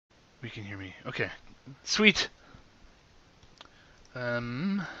We can hear me. Okay. Sweet.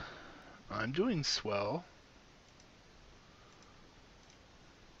 I'm doing swell.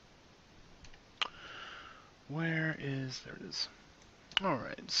 Where is... There it is.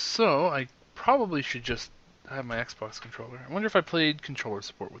 Alright, so I probably should just have my Xbox controller. I wonder if I played controller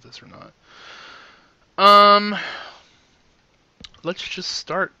support with this or not. Let's just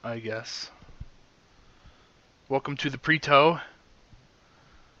start, I guess. Welcome to the pre-tow.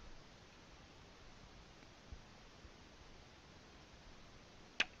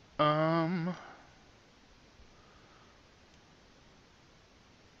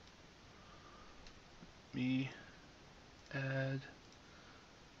 Me add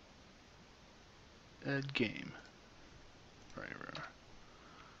game. Right.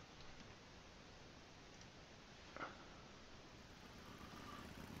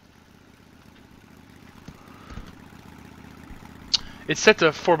 It's set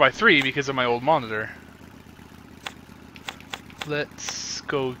to 4:3 because of my old monitor. Let's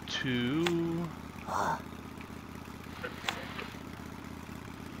go to...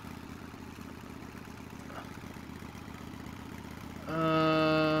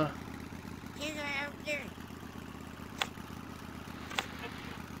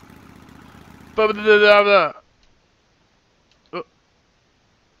 Oh,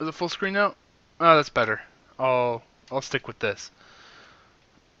 is it full screen now? Oh, that's better. I'll stick with this.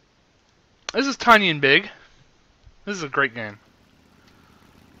 This is Tiny and Big. This is a great game.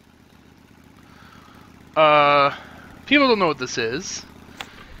 People don't know what this is.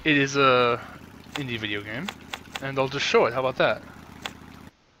 It is a indie video game, and I'll just show it. How about that?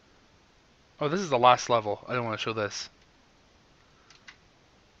 Oh, this is the last level. I don't want to show this.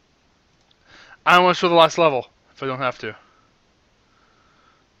 I don't want to show the last level if I don't have to.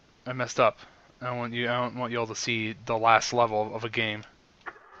 I messed up. I don't want you all to see the last level of a game.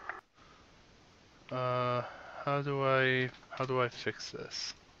 How do I fix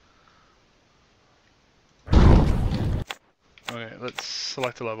this? Okay, let's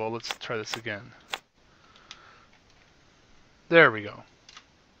select a level. Let's try this again. There we go.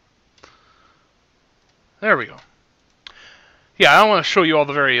 There we go. Yeah, I don't want to show you all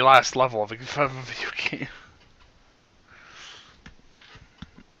the very last level of a video game.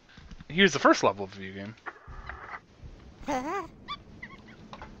 Here's the first level of a video game.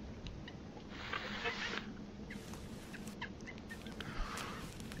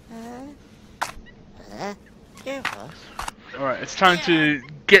 Alright, it's time to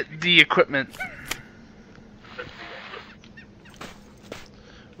get the equipment.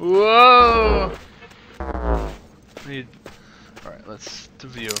 Whoa! Alright, let's do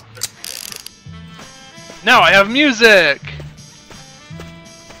view. Now I have music!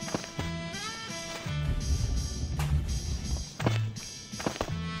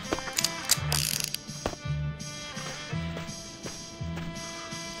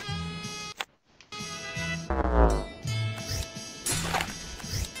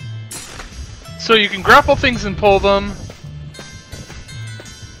 So you can grapple things and pull them.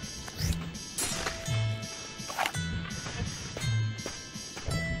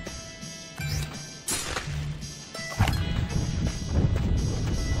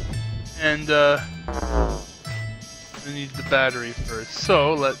 And I need the battery first.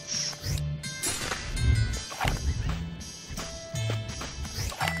 So let's...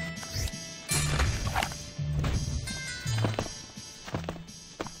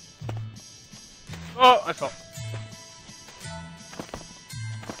 Oh, I fell.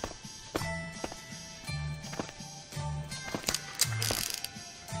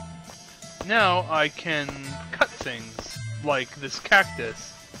 Now I can cut things, like this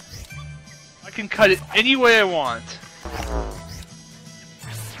cactus. I can cut it any way I want.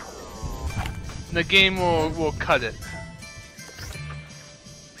 And the game will cut it.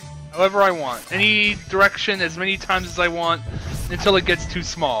 However I want. Any direction, as many times as I want, until it gets too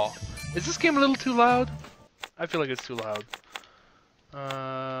small. Is this game a little too loud? I feel like it's too loud.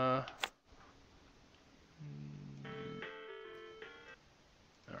 Alright,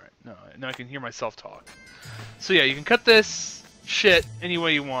 now I can hear myself talk. So yeah, you can cut this shit any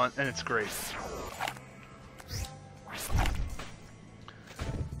way you want, and it's great.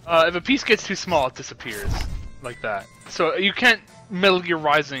 If a piece gets too small, it disappears. Like that. So you can't Metal Gear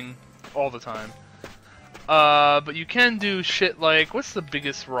Rising all the time. But you can do shit like, what's the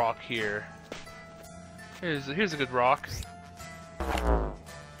biggest rock here? Here's a good rock.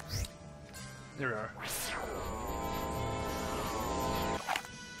 There we are.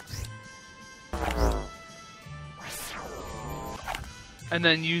 And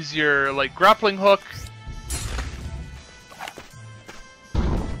then use your, like, grappling hook.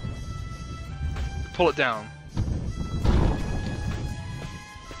 pull it down.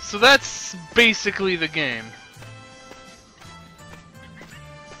 So that's basically the game.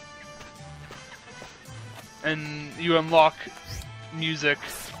 And you unlock music.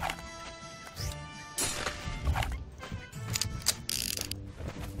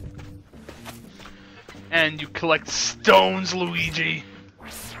 And you collect stones, Luigi.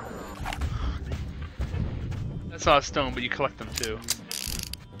 That's not a stone, but you collect them too.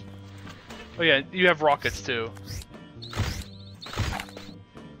 Oh yeah, you have rockets too.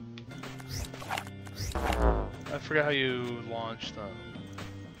 I forgot how you launch them.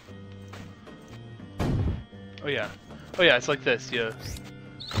 Oh yeah. Oh yeah, it's like this. You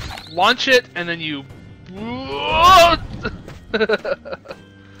launch it and then you...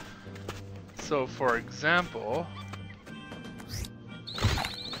 So for example...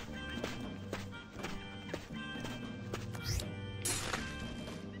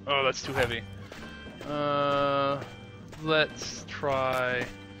 Oh, that's too heavy. Let's try...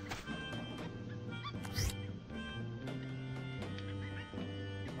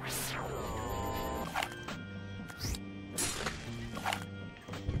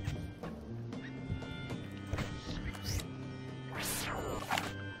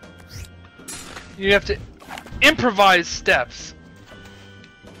 You have to improvise steps.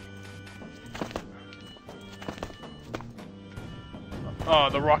 Oh,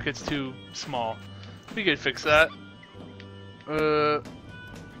 the rocket's too small. We could fix that.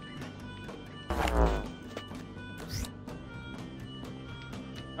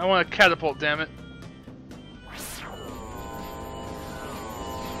 I want a catapult, damn it.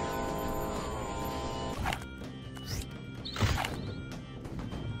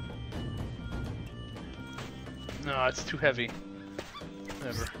 No, it's too heavy.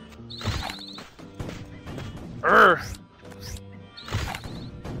 Whatever.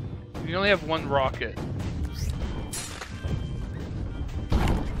 You only have one rocket.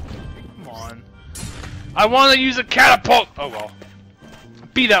 Come on. I want to use a catapult! Oh well.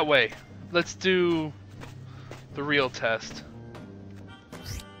 Be that way. Let's do the real test.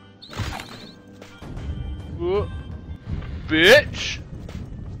 Ooh. Bitch!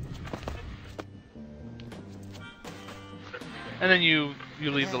 And then you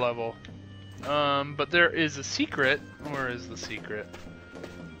leave the level. But there is a secret. Where is the secret?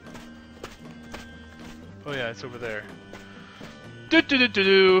 Oh yeah, it's over there. Do do do do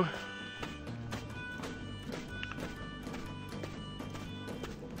do.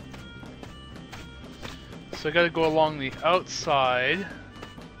 So I gotta go along the outside.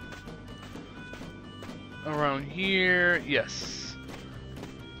 Around here, yes.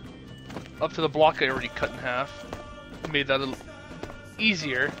 Up to the block I already cut in half. Made that a little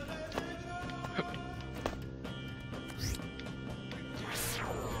easier.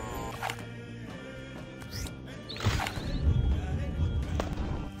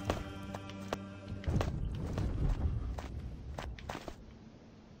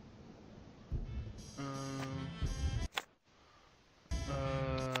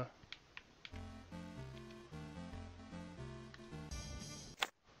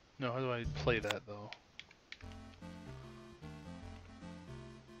 No, how do I play that though?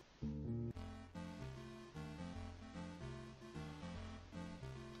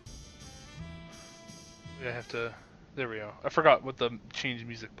 I have to... There we go. I forgot what the change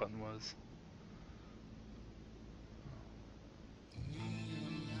music button was.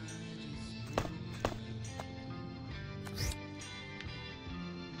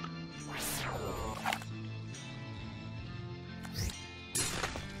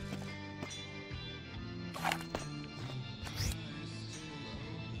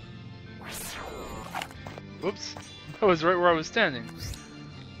 Whoops. That was right where I was standing.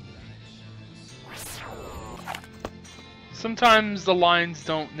 Sometimes the lines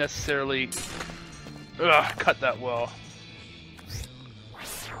don't necessarily cut that well.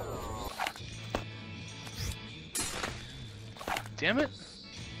 Damn it.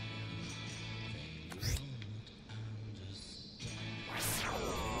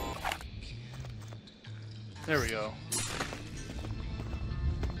 There we go.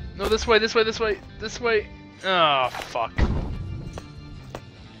 No, this way, this way, this way, this way. Oh, fuck.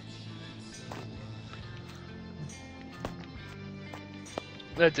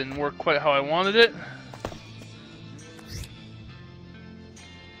 That didn't work quite how I wanted it.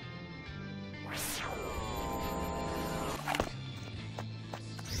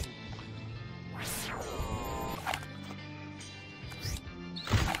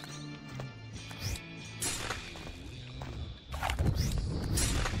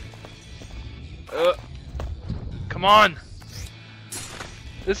 Come on!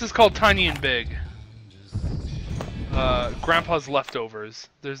 This is called Tiny and Big. Grandpa's leftovers.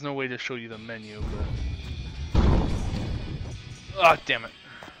 There's no way to show you the menu, but... Ah, damn it.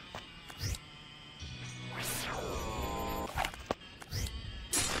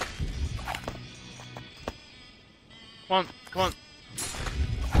 Come on, come on.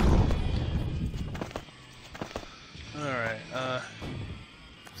 Alright,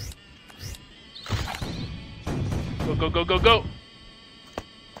 Go, go, go, go, go!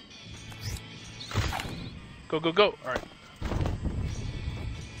 Go, go, go! Alright.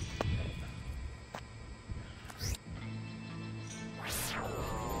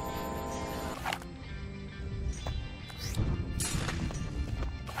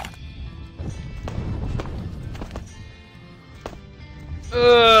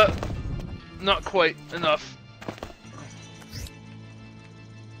 Not quite enough.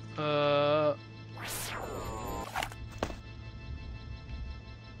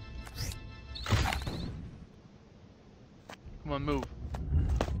 Come on, move.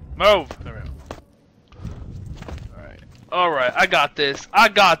 Move! There we go. Alright. Alright, I got this. I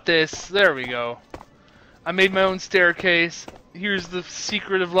got this. There we go. I made my own staircase. Here's the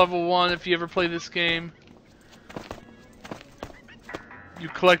secret of level 1 if you ever play this game. You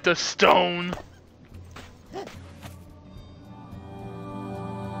collect a stone.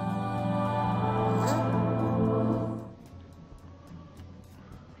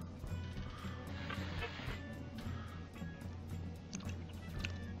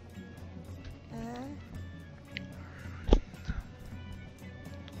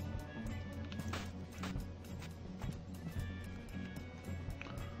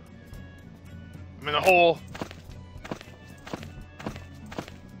 I'm in a hole.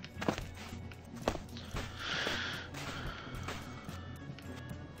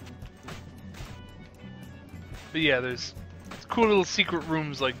 But yeah, there's cool little secret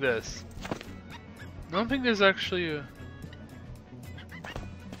rooms like this. I don't think there's actually a...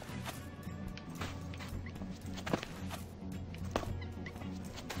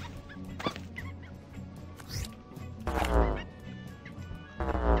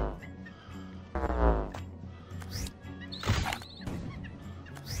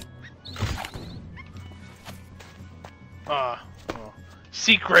 well,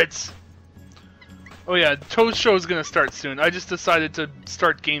 secrets! Oh yeah, Toast Show is gonna start soon. I just decided to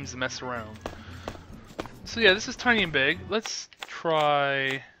start games to mess around. So yeah, this is tiny and big. Let's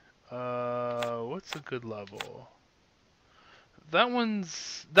try... what's a good level? That one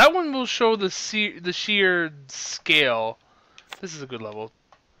will show the sheer scale. This is a good level.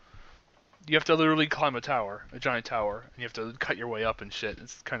 You have to literally climb a tower, a giant tower, and you have to cut your way up and shit.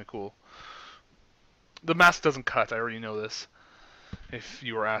 It's kind of cool. The mask doesn't cut, I already know this, if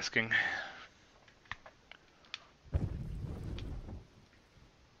you were asking.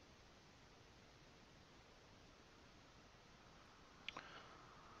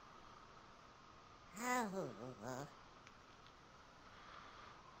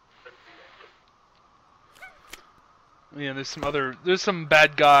 Yeah, there's some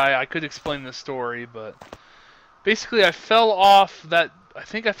bad guy. I could explain the story, but basically I fell off that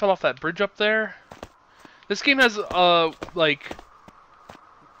bridge up there. This game has like,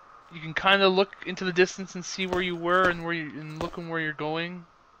 you can kind of look into the distance and see where you were and looking where you're going.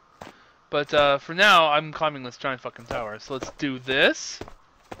 But for now, I'm climbing this giant fucking tower. So let's do this.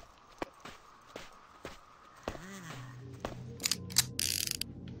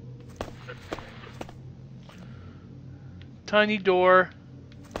 Tiny door.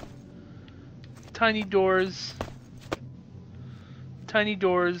 Tiny doors. Tiny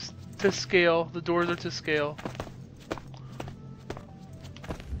doors to scale. The doors are to scale.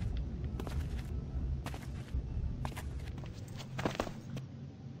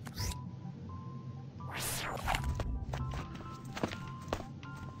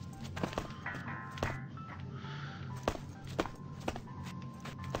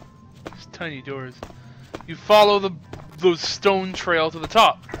 These tiny doors. You follow the stone trail to the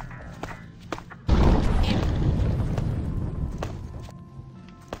top.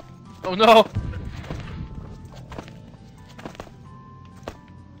 Oh no!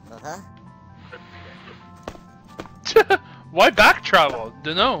 Why back travel?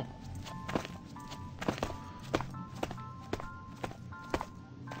 Dunno.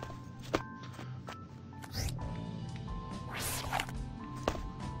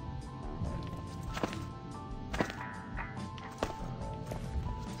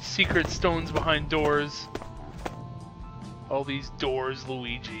 Secret stones behind doors. All these doors,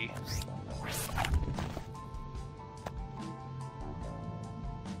 Luigi.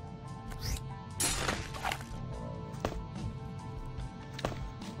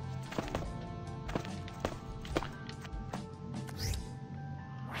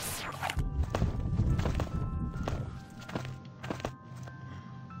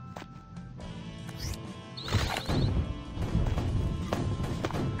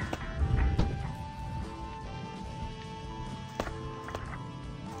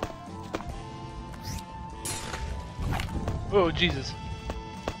 Oh, Jesus.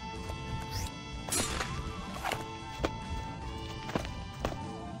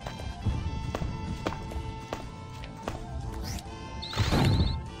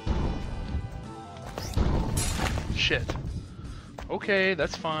 Shit. Okay,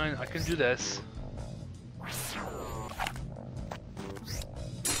 that's fine. I can do this.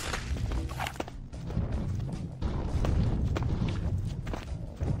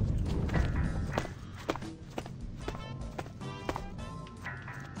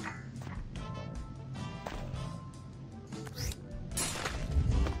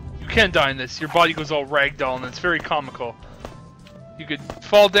 You can't die in this. Your body goes all ragdoll and it's very comical. You could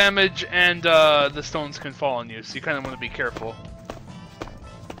fall damage and the stones can fall on you, so you kind of want to be careful.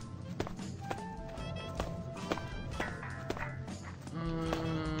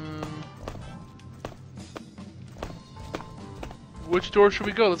 Which door should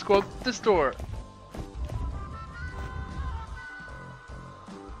we go? Let's go out this door.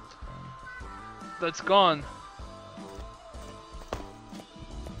 That's gone.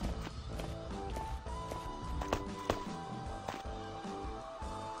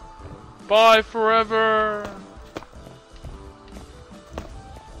 Bye forever.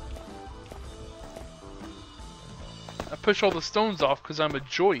 I push all the stones off because I'm a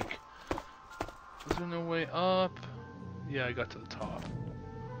joik. Is there no way up? Yeah, I got to the top.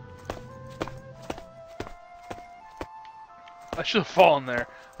 I should have fallen there.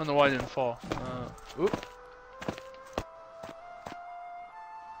 I don't know why I didn't fall. Oop.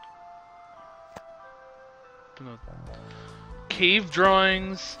 Cave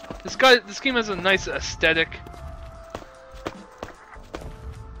drawings. This game has a nice aesthetic.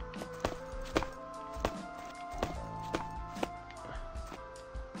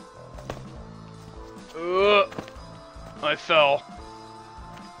 I fell.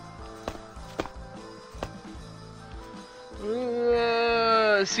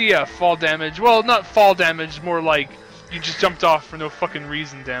 So yeah, fall damage. Well, not fall damage, more like you just jumped off for no fucking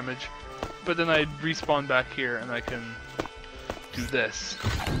reason damage. But then I respawn back here and I can do this.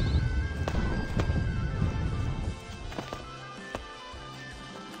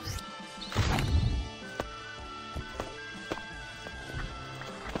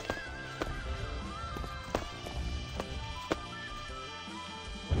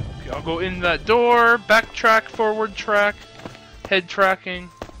 I'll go in that door, backtrack, forward track, head tracking.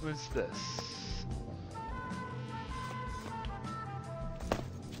 What's this?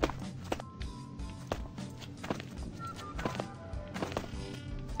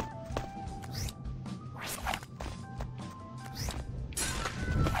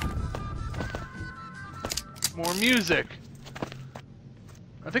 More music!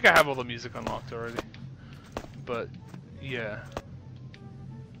 I think I have all the music unlocked already. But, yeah.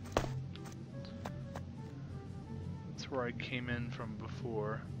 Where I came in from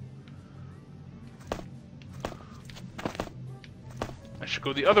before. I should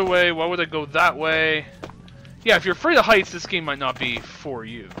go the other way. Why would I go that way? Yeah, if you're afraid of heights, this game might not be for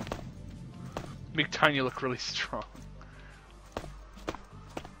you. Make Tiny look really strong.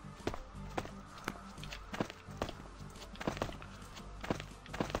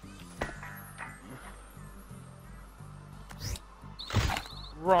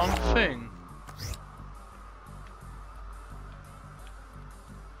 Wrong thing.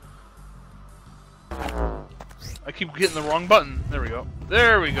 I keep hitting the wrong button. There we go.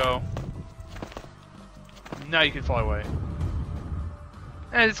 There we go. Now you can fly away.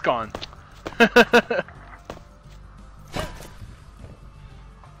 And it's gone. Oh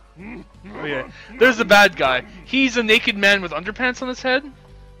yeah. There's the bad guy. He's a naked man with underpants on his head.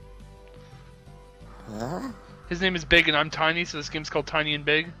 Huh? His name is Big and I'm Tiny, so this game's called Tiny and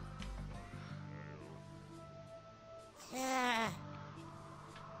Big.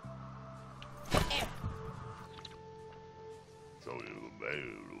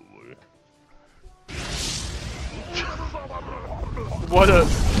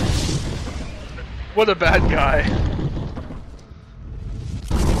 What a bad guy.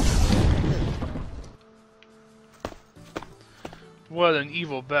 What an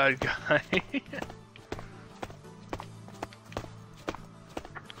evil bad guy.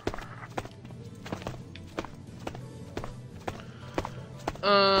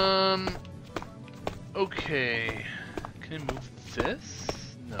 Okay. Can I move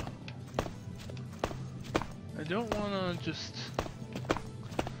this? No. I don't wanna just...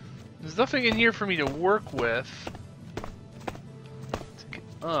 There's nothing in here for me to work with to get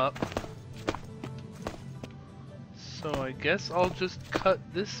up. So I guess I'll just cut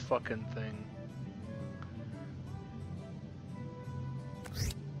this fucking thing.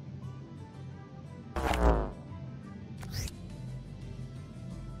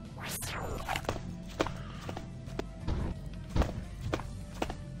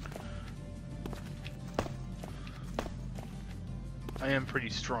 I am pretty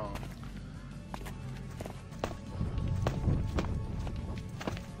strong.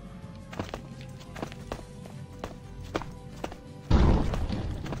 There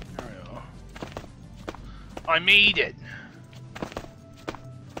we go. I made it!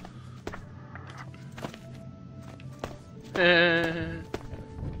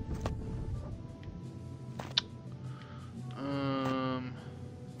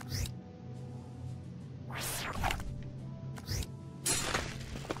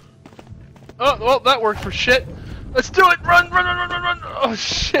 Oh, well, that worked for shit. Let's do it! Run, run, run, run, run, run! Oh,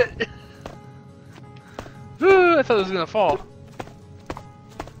 shit! I thought it was gonna fall.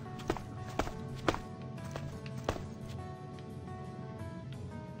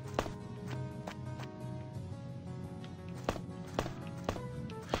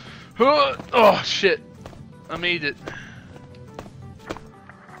 Oh, shit. I made it.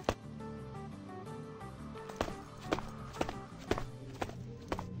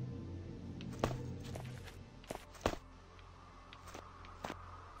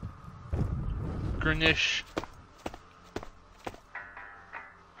 Grinish.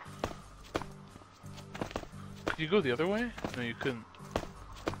 Could you go the other way? No, you couldn't.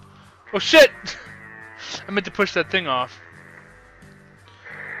 Oh shit! I meant to push that thing off.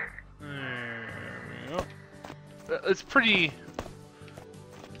 There we go. It's pretty.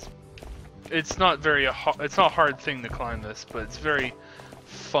 It's not very it's not a hard thing to climb this, but it's very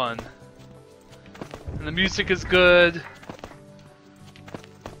fun. And the music is good.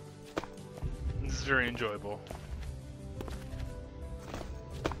 Very enjoyable.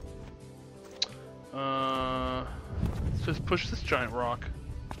 Let's just push this giant rock.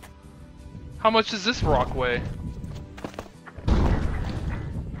 How much does this rock weigh? Oh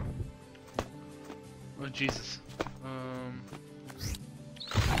Jesus.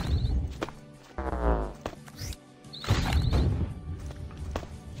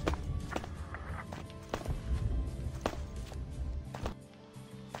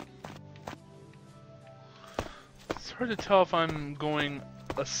 It's hard to tell if I'm going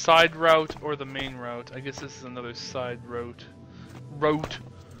a side route or the main route. I guess this is another side route. Route.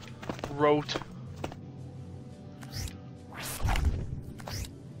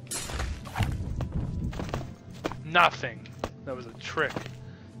 Nothing. That was a trick.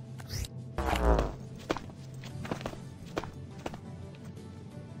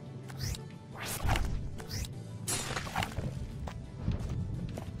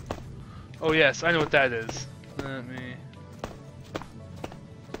 Oh yes, I know what that is. Let me...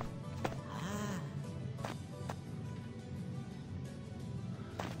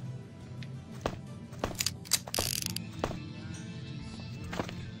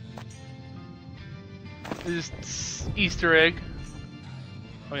 Just Easter egg.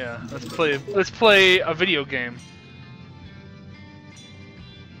 Oh yeah, let's play a video game.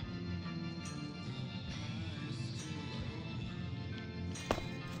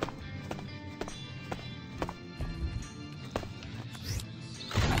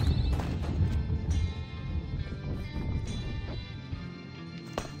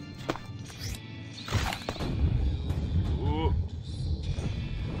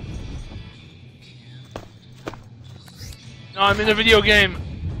 No, I'm in a video game.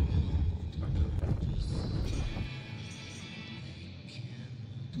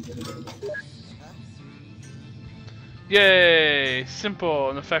 Yay! Simple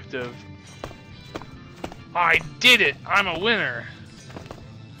and effective. I did it! I'm a winner!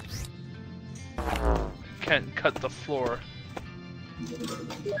 Can't cut the floor.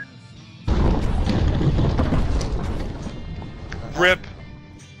 Rip.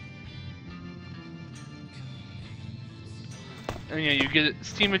 And yeah, you get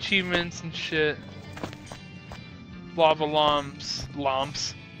Steam achievements and shit. Lava lamps.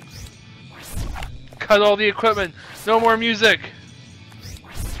 Cut all the equipment. No more music.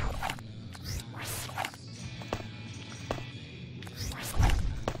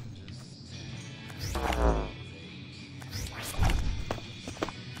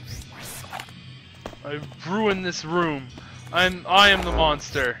 I've ruined this room. I am the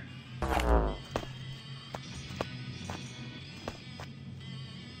monster.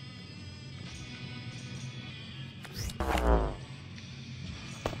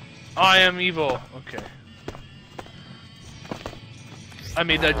 I am evil. Okay. I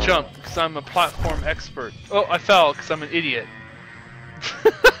made that jump because I'm a platform expert. Oh, I fell because I'm an idiot.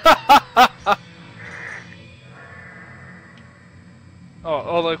 Oh,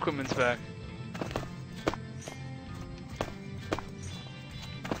 all the equipment's back.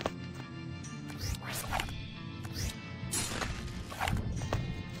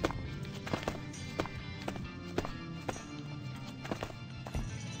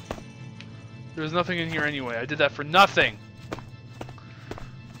 There's nothing in here anyway. I did that for nothing.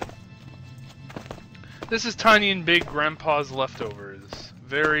 This is Tiny and Big Grandpa's Leftovers.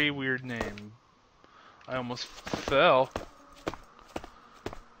 Very weird name. I almost fell.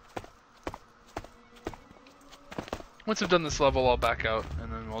 Once I've done this level, I'll back out,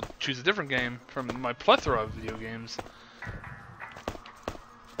 and then I'll choose a different game from my plethora of video games.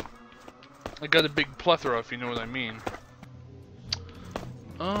 I got a big plethora, if you know what I mean.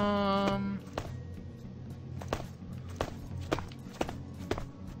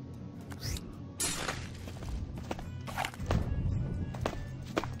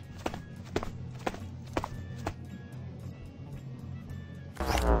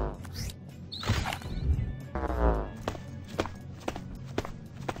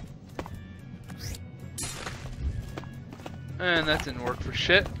 And that didn't work for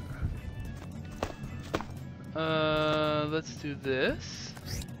shit. Let's do this.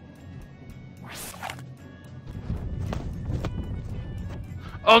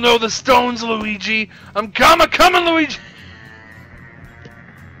 Oh no, the stones, Luigi! I'm coming, Luigi!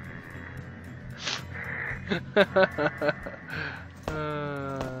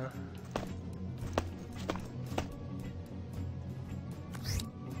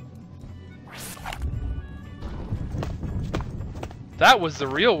 That was the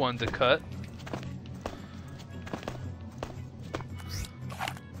real one to cut.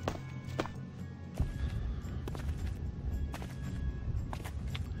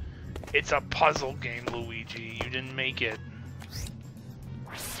 It's a puzzle game, Luigi. You didn't make it.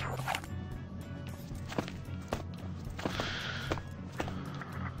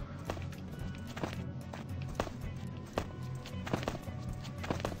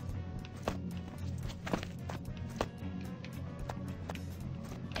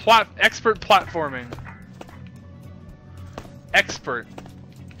 Expert platforming. Expert.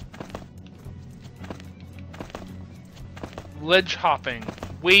 Ledge hopping.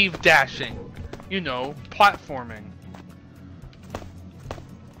 Wave dashing. You know, platforming.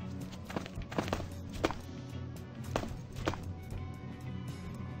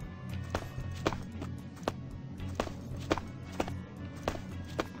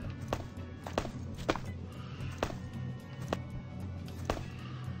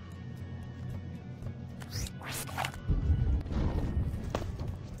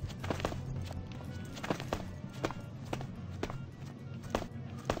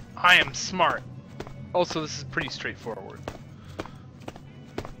 I am smart. Also, this is pretty straightforward.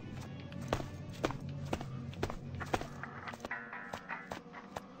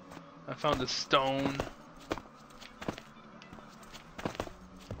 I found a stone.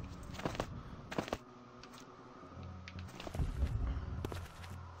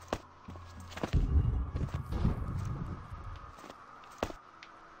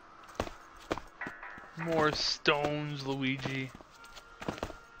 More stones, Luigi.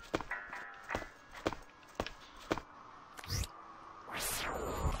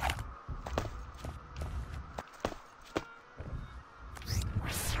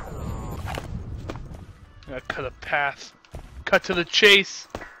 Cut a path. Cut to the chase.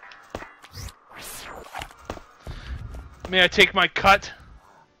 May I take my cut?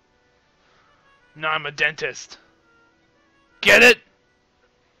 No, I'm a dentist. Get it?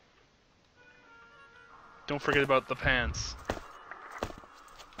 Don't forget about the pants.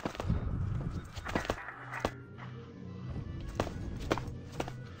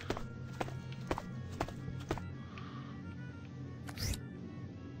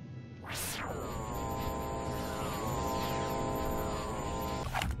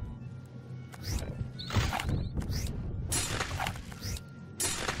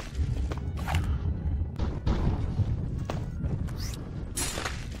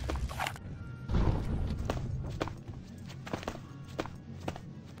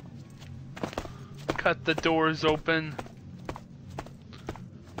 Cut the doors open.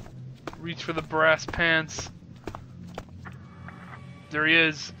 Reach for the brass pants. There he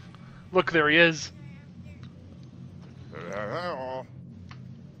is. Look, there he is.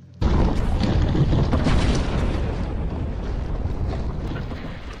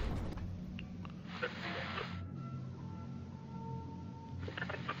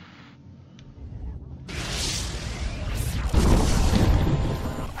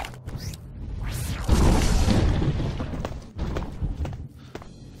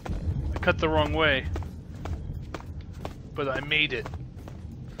 Cut the wrong way, but I made it.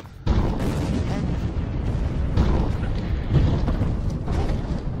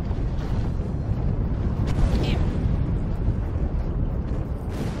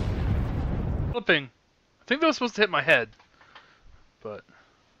 Flipping. I think that was supposed to hit my head, but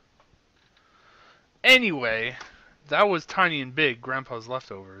Anyway, that was Tiny and Big, Grandpa's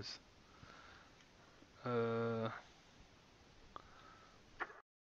leftovers.